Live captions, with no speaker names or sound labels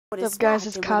What's up guys,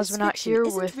 it's Cosmonaut here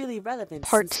with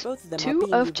part 2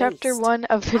 of chapter 1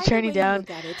 of the Journey Down.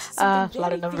 A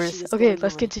lot of numbers. Okay,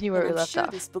 let's continue where we left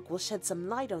off. This book will shed some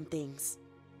light on things.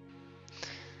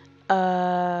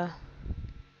 Okay.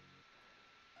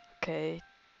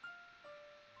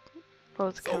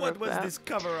 What's So what was this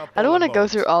cover up? I don't want to go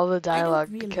through all the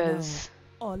dialogue because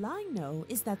all I know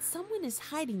is that someone is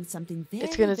hiding something very,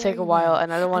 it's gonna take a while,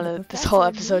 and I don't want to. This whole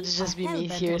episode to just be me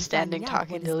here standing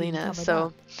talking to Lina.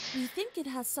 So, we think it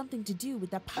has something to do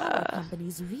with the power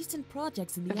company's recent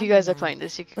projects in the if you guys are playing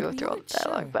this, you can go through all the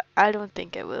dialogue, but I don't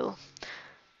think it will.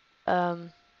 Oh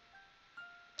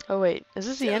wait, is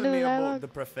this the end of the dialogue? The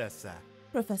professor.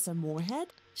 Professor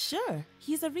Moorhead? Sure,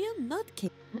 he's a real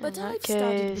nutcase. But I've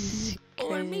started to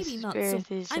believe, or maybe not so.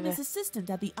 I'm his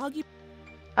assistant at the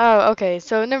Oh, okay,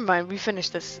 so never mind, we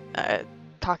finished this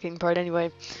talking part anyway.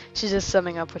 She's just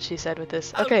summing up what she said with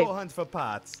this. Okay. I'll go hunt for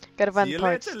parts. Gotta find the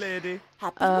parts. See you later, lady.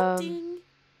 Happy hunting.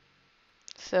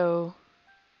 So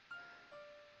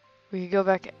we go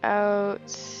back out.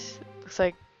 Looks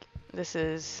like this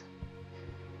is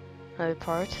another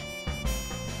part.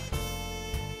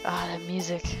 Ah, that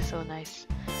music is so nice.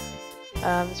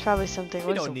 It's probably something. We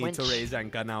What is don't a need winch? to raise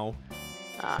anchor now.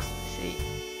 Ah, I see.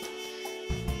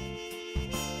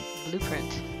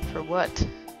 Blueprint for what?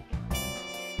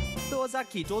 Those are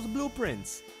Kito's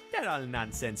blueprints. They're all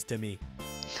nonsense to me.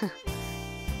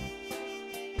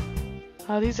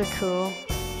 Oh, these are cool.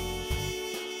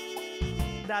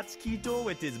 That's Kito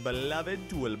with his beloved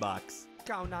toolbox.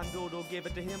 Count and Dodo gave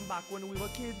it to him back when we were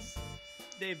kids.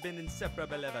 They've been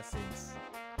inseparable ever since.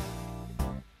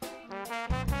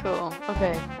 Cool.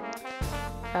 Okay.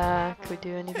 Can we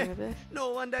do anything with this? No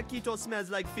wonder Kito smells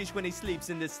like fish when he sleeps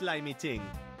in this slimy thing.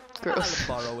 Gross.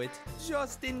 I'll borrow it,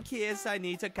 just in case I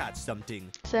need to catch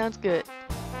something. Sounds good.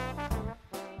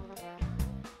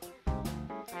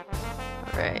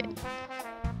 Alright.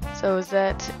 So is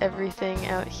that everything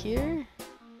out here?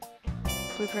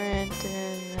 Blueprint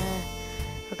and...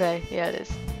 okay, yeah it is.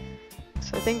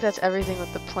 So I think that's everything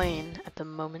with the plane at the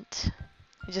moment.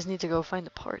 We just need to go find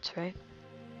the parts, right?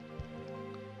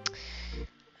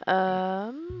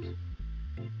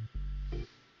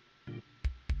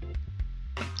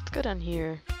 Let's go down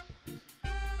here.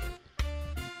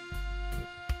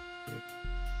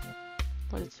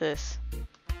 What is this?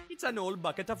 It's an old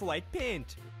bucket of white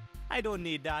paint. I don't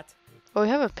need that. Well, we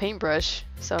have a paintbrush,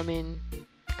 so I mean,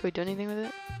 can we do anything with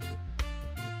it?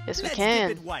 Yes, we can.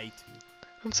 Keep it white.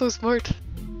 I'm so smart.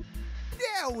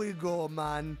 There we go,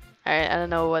 man. Alright, I don't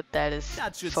know what that is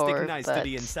That should for, stick nice but, to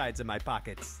the insides of my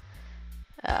pockets.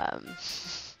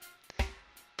 let's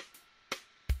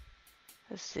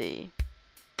see.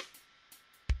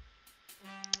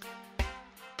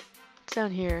 It's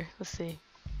down here. Let's see.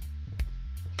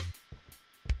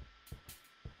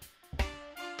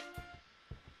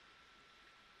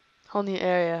 Whole new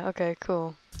area. Okay,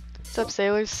 cool. What's up,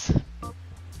 sailors?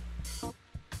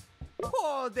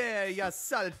 Oh, there, you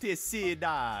salty sea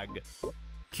dog.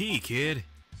 Key, kid.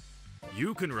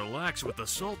 You can relax with the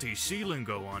salty sea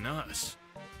lingo on us.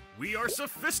 We are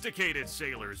sophisticated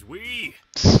sailors, we!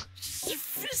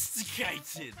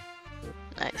 Sophisticated?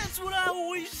 Nice. That's what I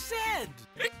always said!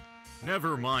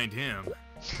 Never mind him.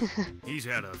 He's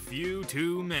had a few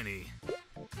too many.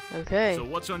 Okay. So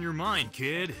what's on your mind,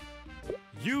 kid?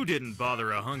 You didn't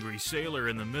bother a hungry sailor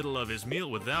in the middle of his meal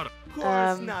without a... Of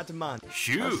course not, man. Let's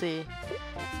Shoot! see.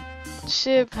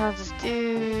 Ship, how's this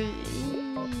do?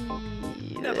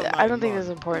 Never mind, I don't think man. this is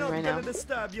important Not right now. gonna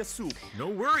disturb your soup. No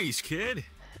worries, kid.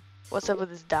 What's up with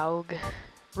this dog?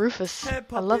 Rufus. Hey,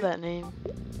 I love puppy. that name.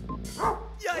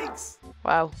 Yikes!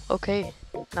 Wow. Okay.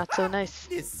 Not so nice.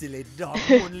 This silly dog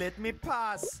won't let me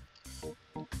pass.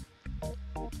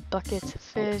 Bucket,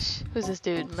 fish. Who's this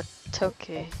dude?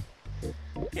 Matoke.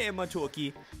 Hey,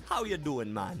 Matoki, how you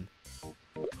doing, man?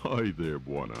 Hi there,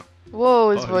 Buana. Whoa,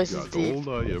 his I voice is got deep.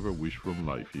 all I ever wish from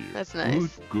life here. That's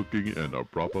nice. Good cooking and a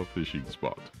proper fishing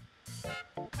spot.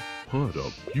 What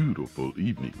a beautiful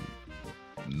evening.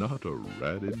 Not a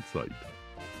rat in sight.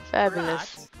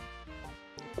 Fabulous.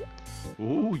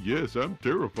 Oh yes, I'm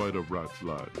terrified of rats,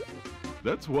 lad.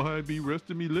 That's why I be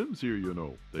resting me limbs here, you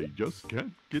know. They just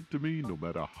can't get to me no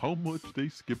matter how much they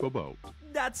skip about.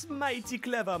 That's mighty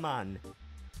clever, man.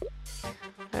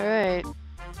 Alright.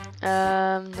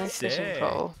 Nice fishing Say,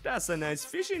 pole. that's a nice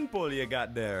fishing pole you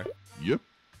got there. Yep,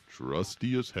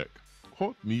 trusty as heck.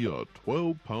 Caught me a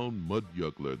 12-pound mud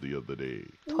juggler the other day.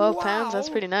 12 pounds? That's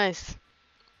Wow. pretty nice.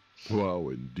 Wow,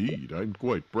 indeed, I'm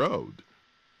quite proud.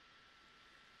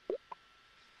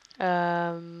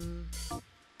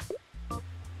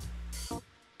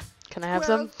 Can Can I have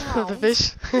some of the 12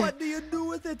 fish? pounds? What do you do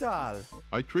with it all?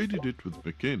 I traded it with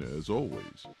McKenna as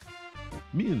always.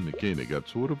 Me and McKenna got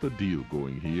sort of a deal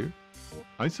going here.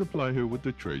 I supply her with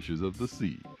the treasures of the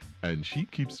sea, and she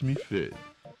keeps me fed.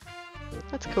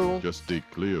 That's cool. Just stay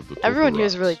clear of the Everyone here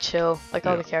is rocks. really chill, like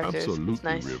all Yeah, the characters. Absolutely It's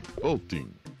nice.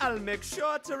 revolting. I'll make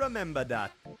sure to remember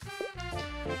that.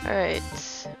 Alright,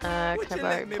 Would can you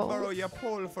I let borrow me a pole? borrow your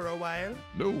pole for a while?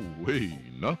 No way,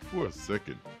 not for a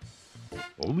second.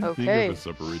 Only thing Okay. ever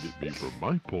separated me from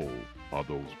my pole are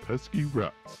those pesky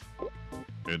rats.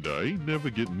 And I ain't never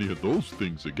getting near those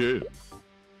things again.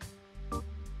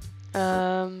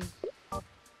 Mama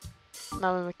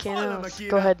McKenna, Hola, let's Makina.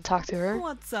 go ahead and talk to her.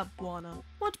 What's up, Buona?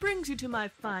 What brings you to my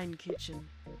fine kitchen?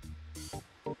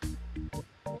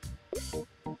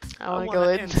 I wanna wanna go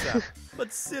in. enter,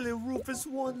 but silly Rufus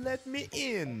won't let me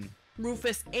in.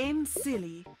 Rufus ain't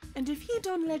silly, and if he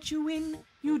don't let you in,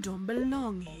 you don't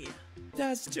belong here.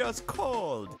 That's just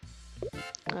cold.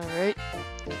 Alright.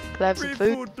 Could I have some Free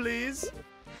food? food, please.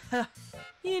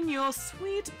 In your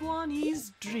sweet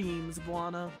Buoni's dreams,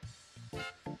 Buona.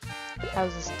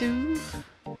 How's the stew?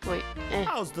 Wait,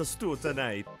 How's the stew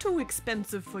tonight? Too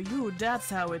expensive for you, that's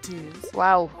how it is.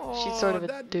 Wow, she's sort of a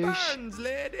that douche. burns,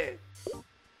 lady.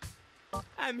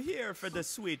 I'm here for the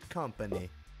sweet company.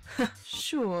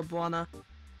 Sure, Buona.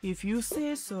 If you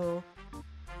say so.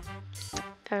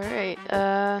 Alright,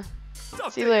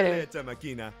 Talk See to you later. later,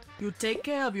 Makina. You take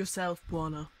care of yourself,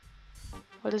 Buona.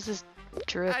 what is this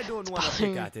drip? I don't It's want to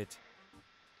bothering pick me. at it.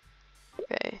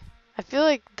 Okay. I feel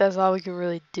like that's all we can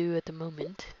really do at the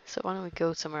moment. So why don't we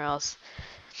go somewhere else?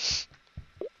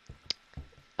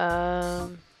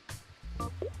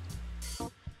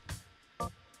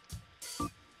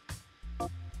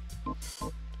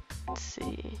 Let's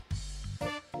see.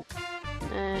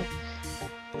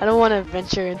 I don't want to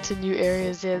venture into new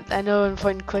areas yet. I know in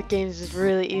point and click games it's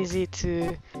really easy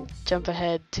to jump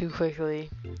ahead too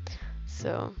quickly.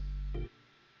 So,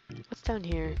 what's down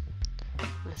here?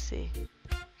 Let's see.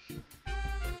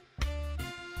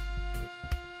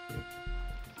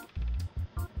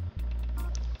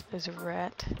 There's a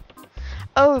rat.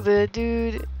 Oh, the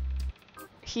dude,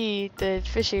 the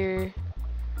fisher,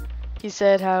 he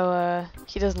said how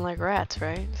he doesn't like rats,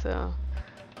 right? So,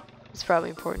 it's probably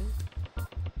important.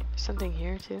 There's something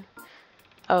here too.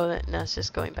 Oh, no, it's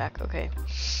just going back. Okay.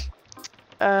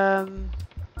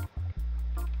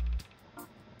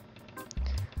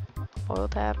 Oil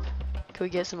tap. Can we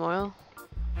get some oil?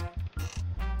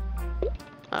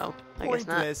 Oh, I guess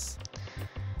not. Pointless,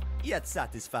 yet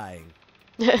satisfying.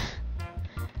 Hello,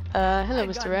 I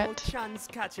Mr. got no Rat. chance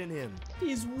catching him.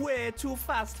 He's way too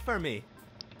fast for me.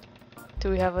 Do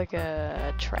we have like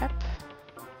a trap?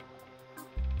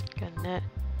 Got a net.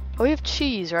 Oh, we have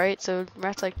cheese, right? So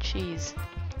rats like cheese.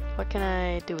 What can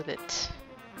I do with it?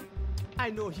 I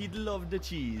know he'd love the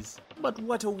cheese, but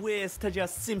what a waste to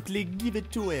just simply give it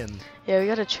to him. Yeah, we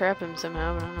gotta trap him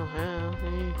somehow, but I don't know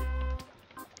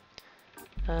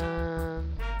how.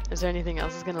 Is there anything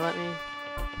else that's gonna let me?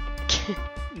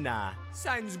 Nah,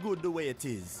 sounds good the way it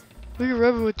is. We can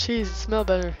rub it with cheese, it smell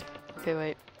better. Okay,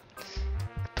 wait.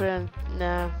 Put it on,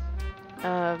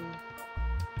 nah.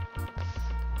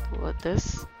 What,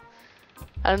 this?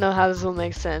 I don't know how this will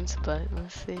make sense, but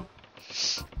let's see.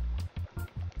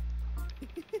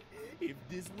 If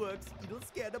this works, it'll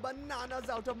scare the bananas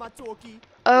out of my turkey.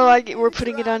 Oh, we're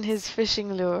putting it on his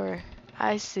fishing lure.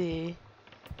 I see.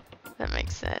 That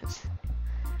makes sense.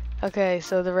 Okay,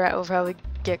 so the rat will probably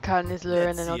get caught in his lure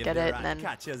and then he'll get it and then...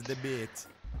 catches the bait.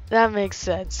 That makes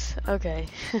sense. Okay.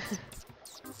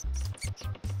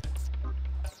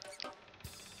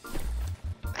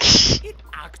 It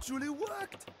actually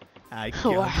worked. I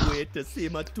can't Wow. wait to see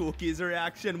my turkey's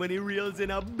reaction when he reels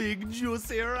in a big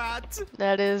juicy rat.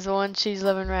 That is one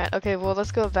cheese-loving rat. Okay, well,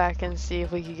 let's go back and see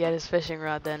if we can get his fishing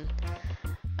rod then.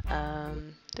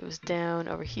 It was down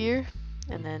over here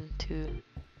and then to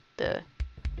the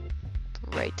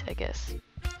right, I guess.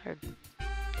 Or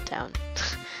down.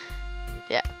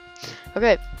 Yeah.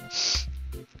 Okay.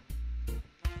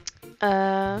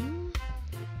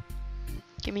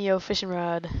 Give me your fishing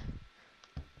rod.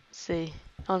 Let's see.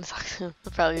 On socks. That'll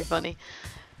probably be funny.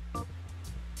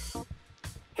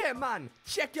 Hey man,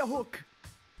 check your hook.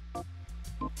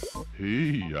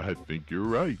 Hey, I think you're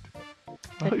right.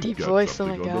 That I've deep got voice, oh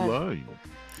my something on the God. line.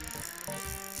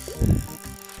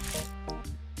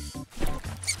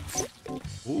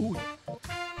 Oh.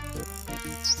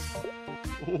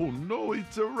 Oh no,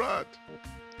 it's a rat.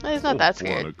 He's not that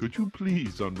scared. Juana, could you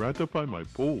please unratify my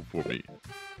pole for me?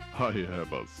 I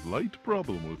have a slight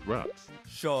problem with rats.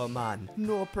 Sure man,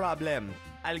 no problem.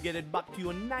 I'll get it back to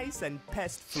you nice and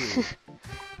pest free.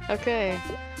 Okay.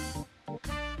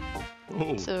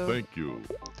 Oh, So- thank you.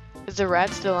 Is the rat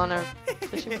still on our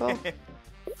fishing pole?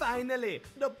 Finally,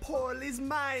 the pole is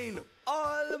mine.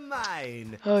 All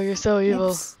mine. Oh, you're so evil.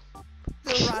 Oops.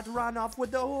 The rat ran off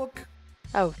with the hook.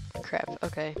 Oh, crap.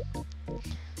 Okay.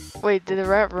 Wait, did the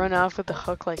rat run off with the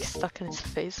hook like stuck in its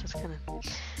face? That's kind of...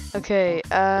 Okay,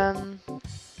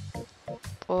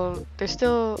 well, there's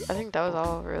still... I think that was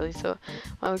all, really, so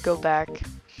why don't we go back?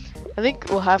 I think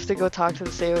we'll have to go talk to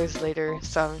the sailors later,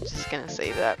 so I'm just gonna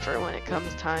save that for when it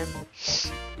comes time.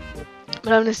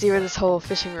 But I'm gonna see where this whole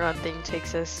fishing rod thing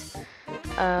takes us.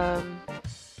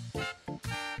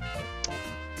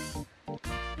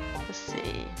 Let's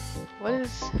see. What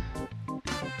is...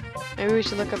 Maybe we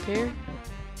should look up here?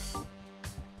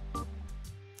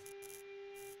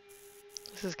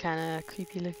 This is kind of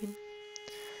creepy looking.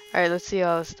 Alright, let's see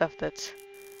all the stuff that's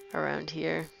around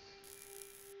here.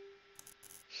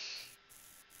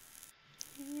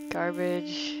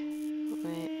 Garbage.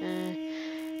 Wait,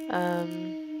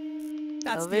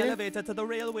 That's the elevator? elevator to the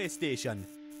railway station.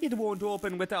 It won't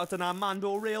open without an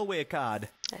Armando railway card.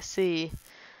 I see.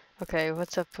 Okay,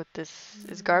 what's up with this?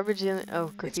 Is garbage in?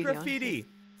 Oh, It's graffiti. on here. graffiti.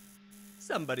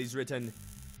 Somebody's written,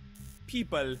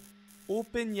 "People,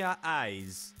 open your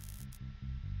eyes."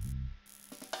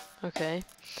 Okay,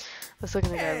 let's look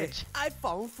in the Hey, garbage. I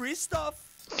found free stuff.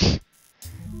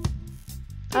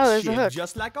 Oh, there's a Shaped hook.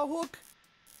 just like a hook.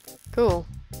 Cool.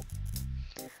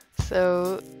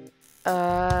 So,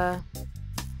 can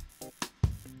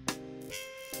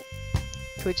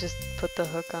we just put the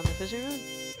hook on the fishing rod?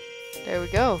 There we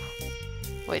go.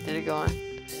 Wait, did it go on?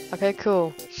 Okay,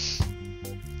 cool.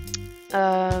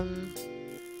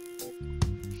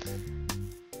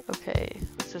 Okay,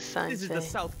 what's this sign This is say? the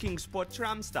South Kingsport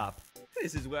tram stop.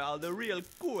 This is where all the real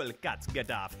cool cats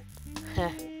get off.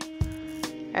 Alright,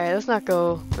 let's not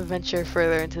go venture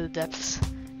further into the depths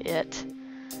yet.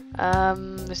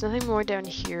 There's nothing more down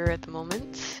here at the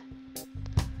moment.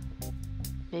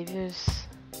 Maybe there's...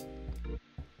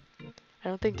 I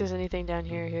don't think there's anything down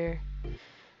here.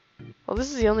 Well,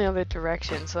 this is the only other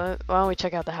direction, so why don't we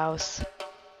check out the house?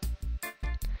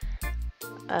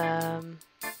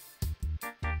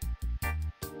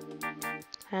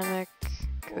 Hammock.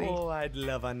 Can we- Oh, I'd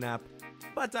love a nap,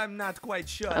 but I'm not quite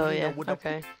sure. Oh Lina yeah, would have-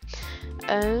 okay.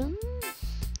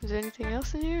 Is there anything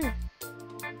else in here?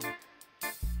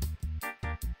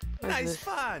 What is Nice this?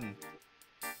 fun.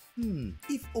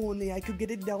 If only I could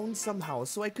get it down somehow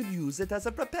so I could use it as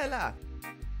a propeller.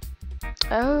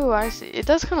 Oh, I see. It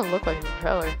does kind of look like a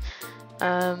propeller.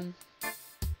 Can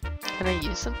I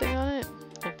use something on it?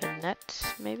 Like the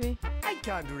net, maybe? I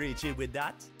can't reach it with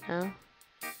that. No?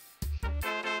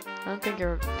 I don't think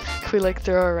you're... Can we like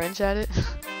throw a wrench at it?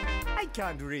 I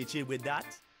can't reach it with that.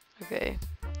 Okay.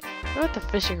 What about the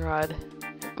fishing rod?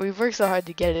 We've worked so hard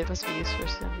to get it, it must be used for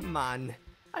something. Man,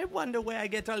 I wonder where I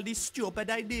get all these stupid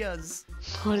ideas.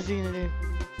 What is he gonna do?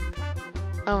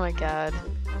 Oh my god.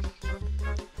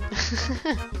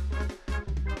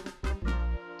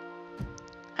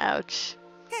 Ouch.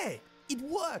 Hey, it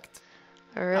worked.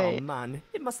 Alright. Oh man,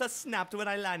 it must have snapped when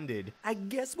I landed. I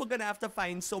guess we're gonna have to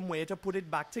find some way to put it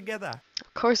back together.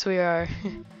 Of course we are.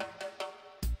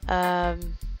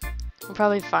 We'll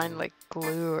probably find like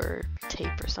glue or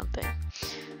tape or something.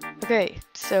 Okay,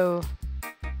 so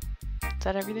is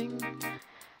that everything?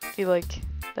 I feel like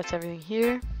that's everything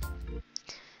here.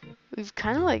 We've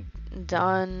kind of like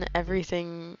done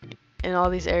everything in all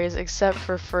these areas except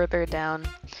for further down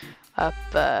up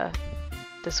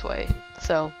this way.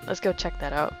 So let's go check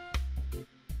that out.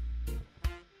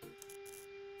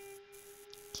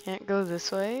 Can't go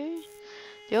this way.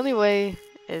 The only way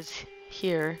is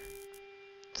here.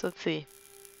 So let's see.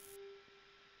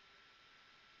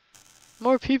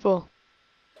 More people.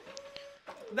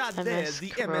 That MS there's the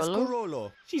MS Corollo?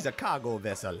 Corollo. She's a cargo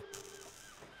vessel.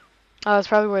 Oh, that's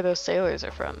probably where those sailors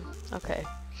are from. Okay.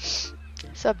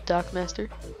 Sup, Dockmaster?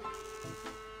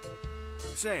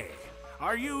 Say,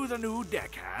 are you the new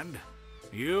deckhand?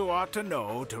 You ought to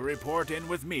know to report in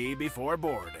with me before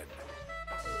boarding.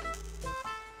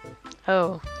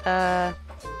 Oh,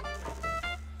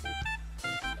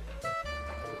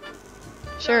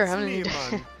 sure, That's I'm me, gonna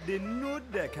man. The new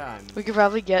deckhand. We could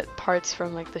probably get parts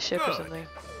from like the ship or Good. something.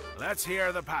 Let's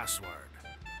hear the password.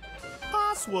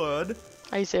 Password?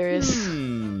 Are you serious?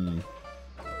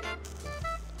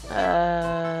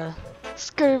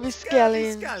 Scurvy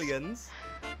scallions. Scallions.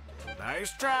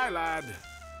 Nice try, lad.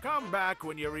 Come back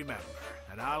when you remember,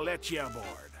 and I'll let you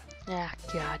aboard. Ah,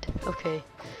 God. Okay.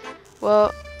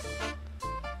 Well,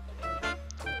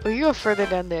 we can go further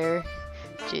down there.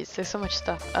 Jeez, there's so much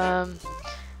stuff.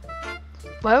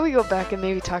 Why don't we go back and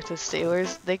maybe talk to the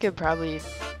sailors? They could probably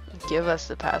give us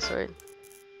the password.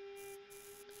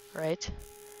 right?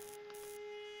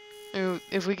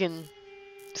 If we can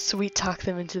sweet talk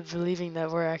them into believing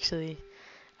that we're actually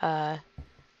a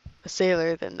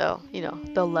sailor, then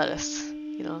they'll let us.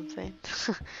 You know what I'm saying?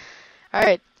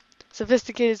 Alright.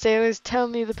 Sophisticated sailors, tell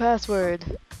me the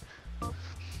password.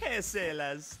 Hey,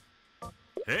 sailors.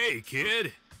 Hey,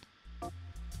 kid.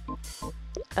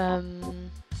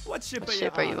 What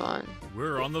ship are you on?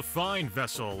 We're on the fine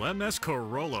vessel, MS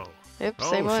Corollo. Yep,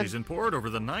 same one. She's in port over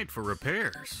the night for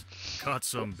repairs. Caught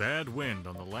some bad wind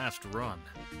on the last run.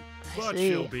 But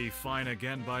she'll be fine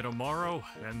again by tomorrow,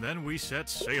 and then we set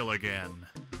sail again.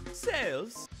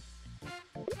 Sails?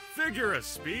 Figure of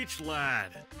speech,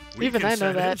 lad. We Even can I know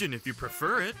set that. engine if you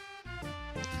prefer it.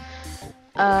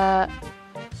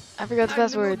 I forgot the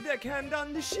password. I'm the new deckhand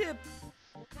on the ship,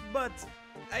 but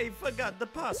I forgot the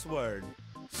password.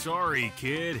 Sorry,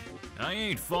 kid. I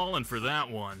ain't falling for that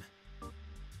one.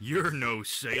 You're no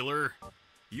sailor.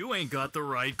 You ain't got the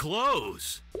right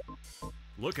clothes.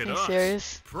 Look at Are you us.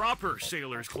 serious? Proper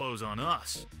sailor's clothes on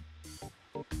us.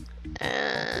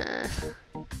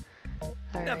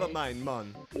 Never mind,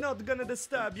 man. Not gonna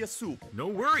disturb your soup. No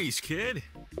worries, kid.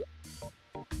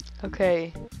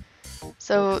 Okay.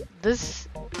 So this,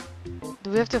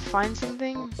 do we have to find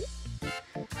something?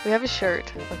 We have a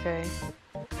shirt. Okay.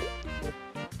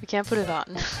 We can't put it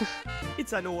on.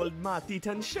 It's an old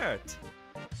Martin shirt.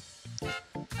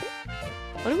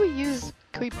 What do we use?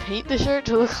 Can we paint the shirt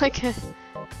to look like a...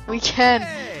 We can.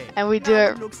 Hey, And we do now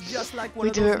it. looks just like one We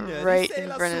of do those it nerdy right in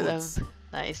sailor front of suits. them.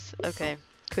 Nice. Okay.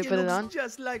 Can we put it on?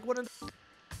 Just like one of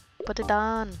Put it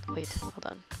on. Wait. Hold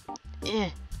on. Yeah.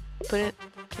 Put it.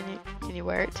 Can you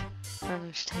wear it? I don't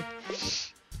understand.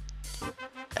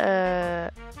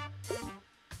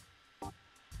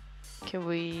 Can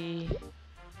we?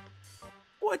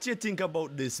 What you think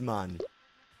about this, man?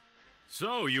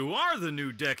 So you are the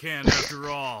new deckhand after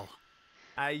all.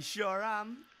 I sure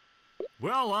am.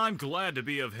 Well, I'm glad to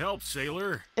be of help,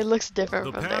 sailor. It looks different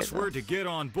The from password to get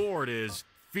on board is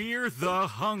Fear the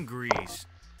Hungries.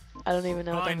 I don't even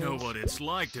know what I that know means. what it's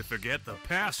like to forget the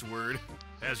password.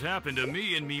 Has happened to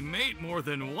me and me mate more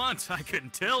than once, I can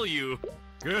tell you.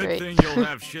 Good Great. thing you'll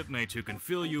have shipmates who can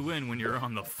fill you in when you're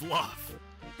on the fluff.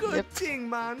 Good Yep. thing,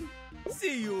 man.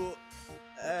 See you,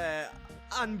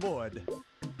 on board.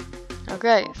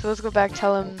 Okay, so let's go back.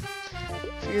 Tell him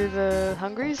fear the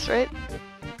hungries, right?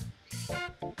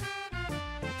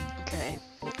 Okay,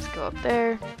 let's go up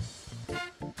there.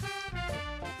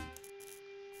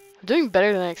 I'm doing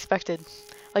better than I expected.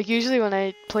 Like usually when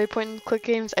I play point and click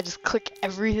games, I just click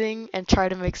everything and try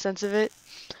to make sense of it.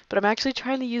 But I'm actually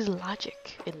trying to use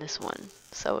logic in this one.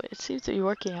 So it seems to be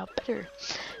working out better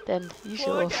than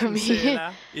usual for me.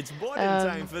 Sailor. It's boarding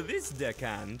time for this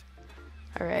deckhand.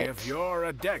 Alright. If you're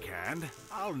a deckhand,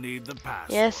 I'll need the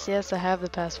password. Yes, I have the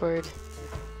password.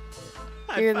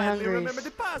 I Fear the finally hungries. remember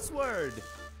the password.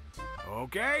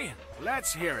 Okay,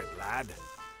 let's hear it, lad.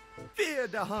 Fear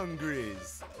the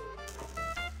hungries.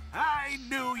 I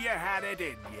knew you had it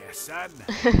in you, son.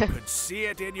 Could see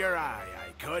it in your eye,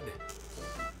 I could.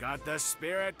 Got the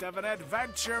spirit of an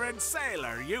adventuring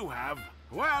sailor, you have.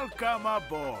 Welcome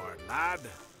aboard, lad.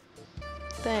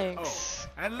 Thanks. Oh,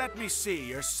 and let me see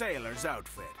your sailor's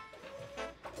outfit.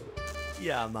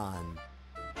 Yeah, man.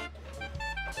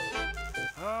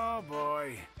 Oh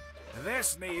boy,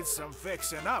 this needs some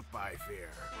fixing up, I fear.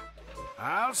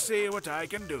 I'll see what I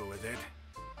can do with it.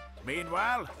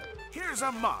 Meanwhile, here's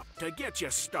a mop to get you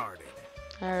started.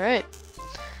 Alright.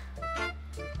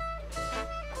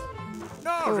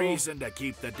 No Cool. reason to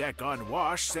keep the deck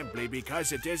unwashed simply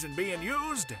because it isn't being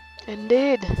used.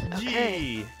 Indeed. Okay.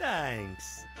 Gee,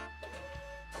 thanks.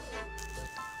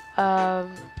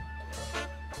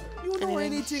 You know Anything?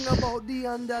 anything about the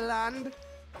Underland?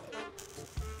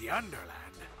 The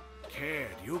Underland?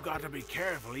 Kid, you gotta be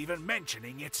careful even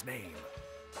mentioning its name.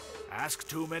 Ask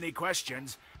too many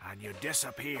questions and you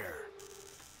disappear.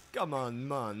 Come on,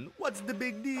 man. What's the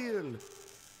big deal?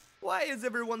 Why is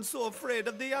everyone so afraid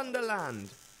of the Underland?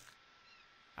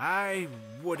 I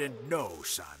wouldn't know,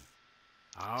 son.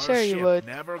 Our Sure you ship would.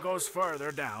 never goes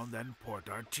further down than Port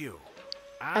Artue.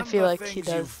 I And feel the like he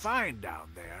things you does. find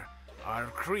down there are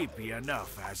creepy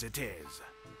enough as it is.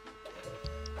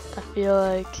 I feel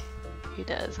like he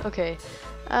does. Okay.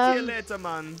 See you later,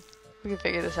 man. We can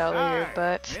figure this out later, Aye,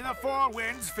 but... May the four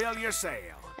winds fill your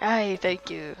sail. Aye, thank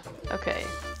you.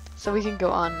 Okay. So we can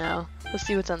go on now. Let's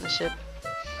see what's on the ship.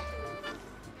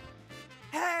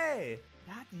 Hey!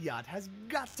 That yacht has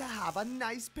got to have a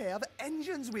nice pair of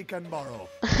engines we can borrow.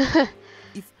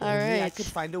 If only I Alright.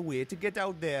 could find a way to get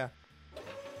out there.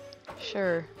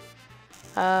 Sure.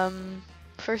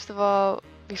 First of all,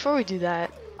 before we do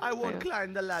that, I won't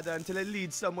climb the ladder until it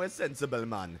leads somewhere sensible,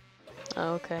 man.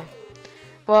 Oh, okay.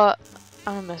 Well,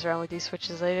 I'm gonna mess around with these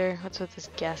switches later. What's with this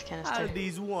gas canister? All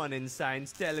these warning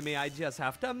signs tell me I just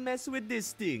have to mess with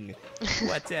this thing.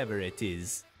 Whatever it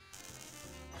is.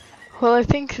 Well, I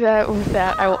think that with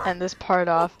that, I will end this part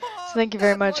off. So thank you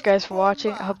very much, guys, for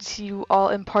watching. I hope to see you all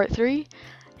in part 3.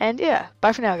 And yeah,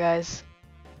 bye for now, guys.